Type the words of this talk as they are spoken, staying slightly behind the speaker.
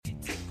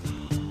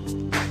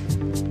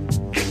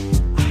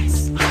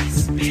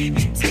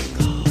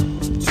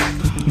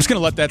just going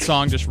to let that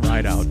song just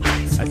ride out,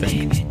 I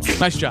think.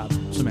 Nice job,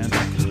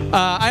 Samantha.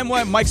 I'm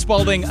Mike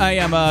Spalding. I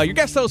am your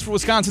guest host for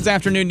Wisconsin's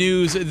Afternoon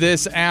News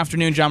this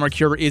afternoon. John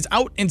Mercure is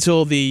out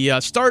until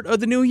the start of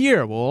the new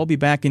year. We'll all be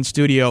back in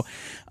studio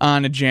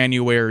on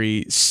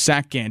January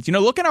 2nd. You know,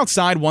 looking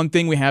outside, one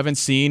thing we haven't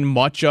seen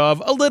much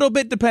of, a little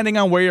bit depending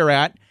on where you're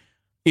at,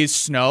 is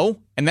snow.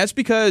 And that's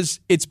because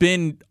it's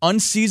been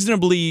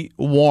unseasonably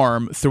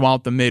warm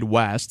throughout the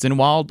Midwest. And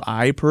while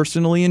I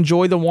personally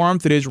enjoy the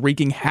warmth, it is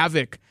wreaking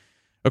havoc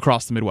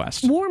across the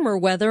Midwest. Warmer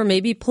weather may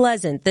be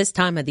pleasant this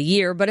time of the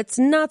year, but it's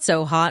not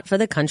so hot for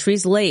the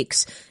country's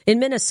lakes. In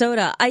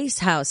Minnesota, ice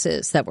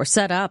houses that were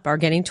set up are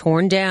getting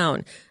torn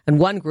down. And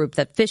one group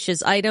that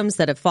fishes items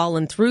that have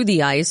fallen through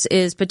the ice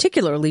is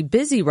particularly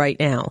busy right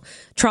now.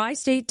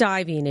 Tri-State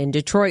Diving in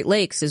Detroit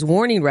Lakes is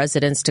warning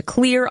residents to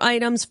clear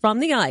items from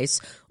the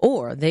ice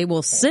or they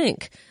will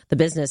sink. The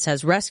business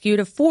has rescued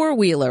a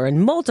four-wheeler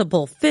and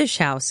multiple fish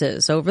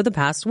houses over the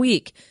past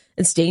week.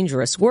 It's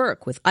dangerous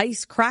work with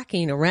ice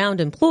cracking around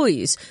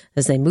employees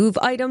as they move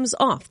items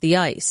off the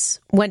ice.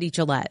 Wendy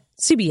Gillette,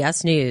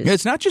 CBS News.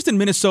 It's not just in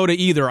Minnesota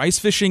either. Ice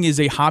fishing is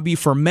a hobby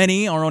for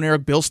many. Our own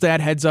Eric Bilstad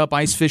heads up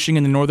ice fishing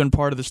in the northern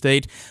part of the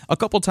state a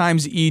couple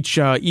times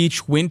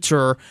each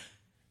winter.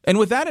 And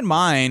with that in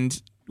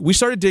mind, we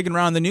started digging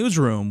around the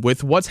newsroom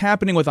with what's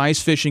happening with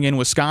ice fishing in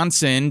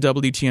Wisconsin.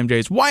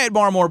 WTMJ's Wyatt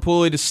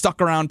Barmore-Pooley just stuck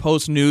around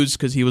post-news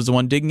because he was the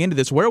one digging into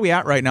this. Where are we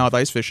at right now with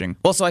ice fishing?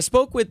 Well, so I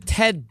spoke with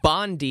Ted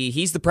Bondy.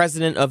 He's the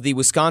president of the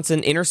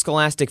Wisconsin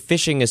Interscholastic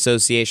Fishing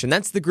Association.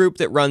 That's the group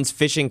that runs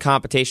fishing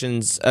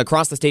competitions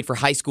across the state for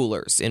high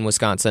schoolers in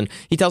Wisconsin.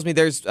 He tells me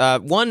there's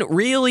one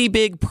really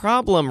big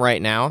problem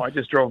right now. I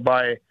just drove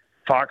by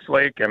Fox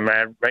Lake and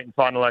I'm right in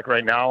Fond du Lac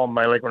right now on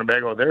my Lake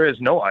Winnebago. There is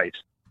no ice.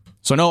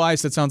 So no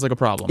ice, that sounds like a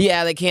problem.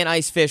 Yeah, they can't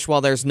ice fish while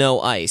there's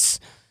no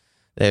ice.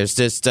 There's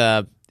just,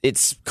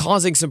 it's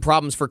causing some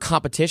problems for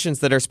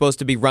competitions that are supposed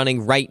to be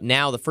running right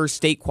now. The first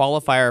state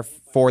qualifier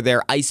for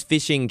their ice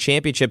fishing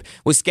championship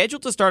was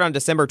scheduled to start on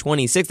December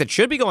 26th. It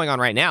should be going on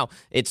right now.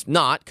 It's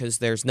not because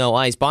there's no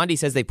ice. Bondy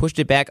says they pushed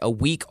it back a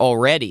week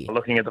already.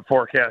 Looking at the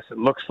forecast, it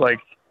looks like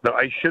the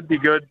ice should be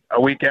good a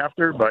week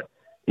after, but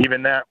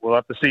even that we'll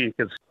have to see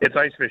because it's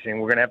ice fishing.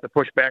 We're going to have to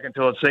push back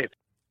until it's safe.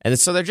 And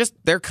so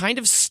they're kind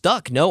of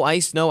stuck. No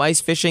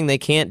ice fishing. They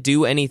can't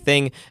do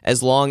anything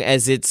as long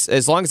as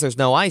there's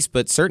no ice,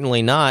 but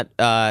certainly not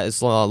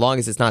as long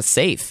as it's not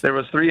safe. There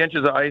was 3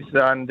 inches of ice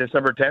on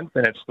December 10th,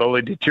 and it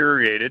slowly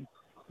deteriorated.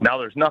 Now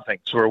there's nothing,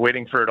 so we're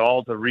waiting for it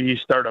all to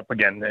restart up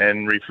again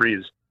and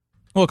refreeze.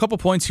 Well, a couple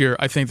points here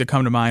I think that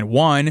come to mind.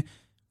 One,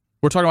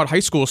 we're talking about high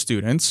school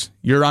students.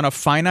 You're on a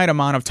finite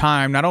amount of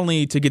time, not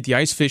only to get the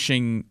ice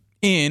fishing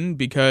in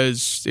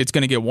because it's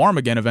going to get warm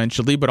again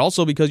eventually, but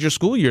also because your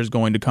school year is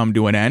going to come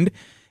to an end,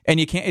 and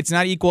it's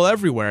not equal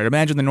everywhere. I'd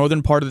imagine the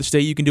northern part of the state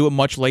you can do it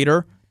much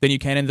later than you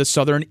can in the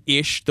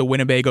southern-ish, the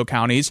Winnebago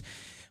counties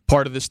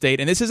part of the state,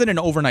 and this isn't an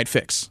overnight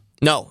fix.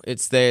 No,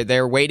 it's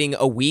they're waiting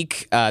a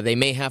week. They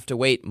may have to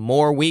wait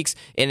more weeks,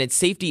 and its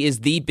safety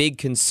is the big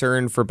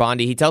concern for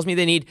Bondy. He tells me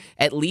they need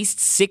at least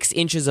 6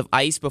 inches of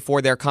ice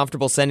before they're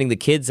comfortable sending the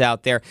kids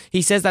out there.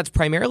 He says that's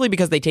primarily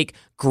because they take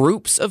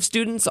groups of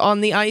students on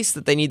the ice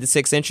that they need the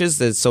 6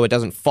 inches so it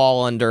doesn't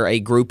fall under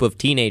a group of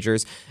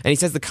teenagers. And he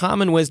says the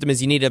common wisdom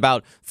is you need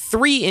about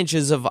 3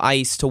 inches of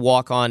ice to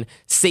walk on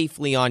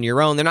safely on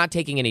your own. They're not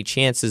taking any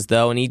chances,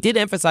 though, and he did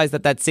emphasize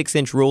that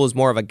 6-inch rule is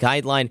more of a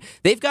guideline.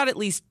 They've got at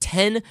least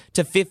 10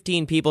 to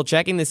 15 people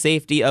checking the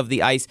safety of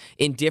the ice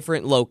in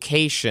different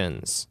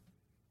locations.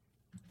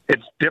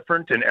 It's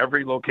different in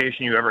every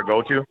location you ever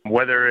go to,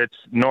 whether it's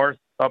north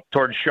up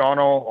towards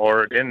Shawano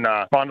or in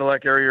Fond du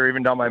Lac area or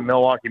even down by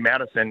Milwaukee,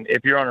 Madison.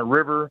 If you're on a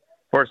river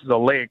versus a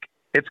lake,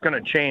 it's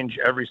going to change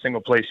every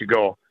single place you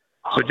go.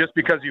 So just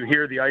because you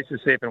hear the ice is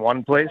safe in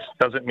one place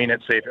doesn't mean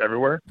it's safe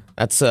everywhere.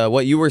 That's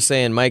what you were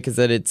saying, Mike, is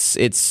that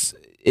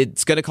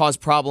it's going to cause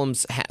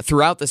problems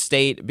throughout the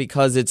state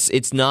because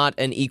it's not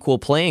an equal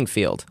playing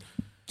field.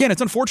 Yeah, and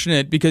it's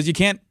unfortunate because you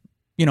can't,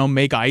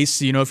 make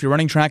ice. If you're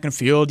running track and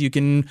field,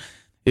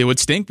 it would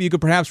stink, but you could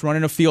perhaps run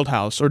in a field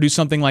house or do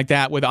something like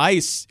that. With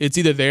ice, it's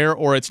either there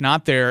or it's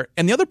not there.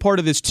 And the other part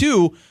of this,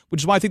 too,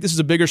 which is why I think this is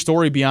a bigger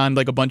story beyond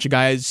like a bunch of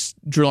guys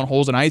drilling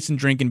holes in ice and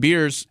drinking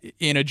beers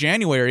in a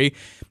January,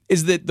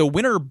 is that the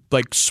winter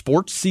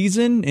sports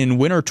season and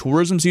winter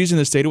tourism season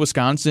in the state of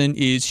Wisconsin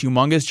is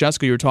humongous.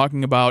 Jessica, you were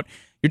talking about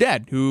your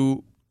dad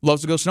who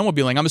loves to go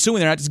snowmobiling. I'm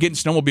assuming they're not just getting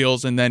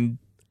snowmobiles and then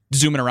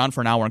zooming around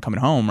for an hour and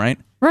coming home, right?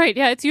 Right,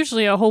 yeah. It's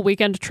usually a whole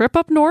weekend trip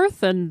up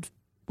north, and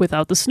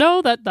without the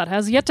snow, that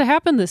has yet to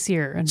happen this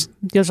year. And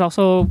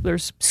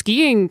there's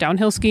skiing,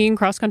 downhill skiing,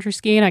 cross-country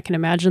skiing. I can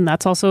imagine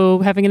that's also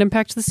having an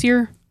impact this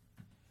year.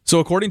 So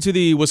according to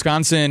the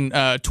Wisconsin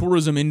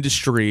tourism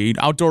industry,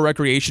 outdoor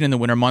recreation in the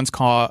winter months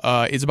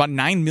is about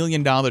 $9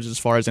 million as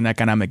far as an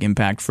economic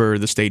impact for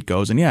the state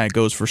goes. And yeah, it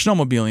goes for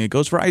snowmobiling, it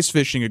goes for ice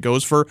fishing, it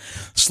goes for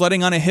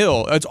sledding on a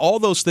hill. It's all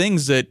those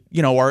things that,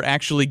 are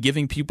actually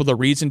giving people the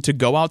reason to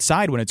go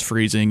outside when it's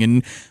freezing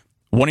and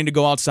wanting to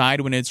go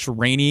outside when it's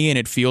rainy and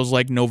it feels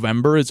like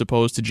November as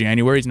opposed to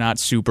January is not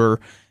super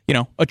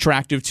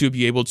attractive to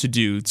be able to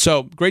do.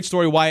 So great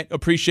story, Wyatt.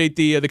 Appreciate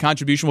the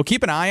contribution. We'll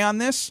keep an eye on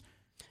this.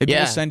 Maybe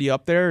we'll send you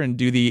up there and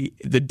do the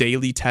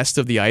daily test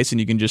of the ice,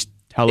 and you can just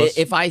tell us.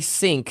 If I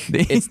sink,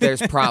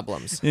 there's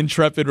problems.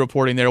 Intrepid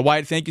reporting there.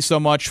 Wyatt, thank you so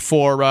much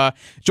for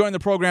joining the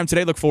program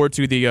today. Look forward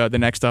to the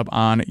next up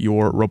on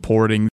your reporting.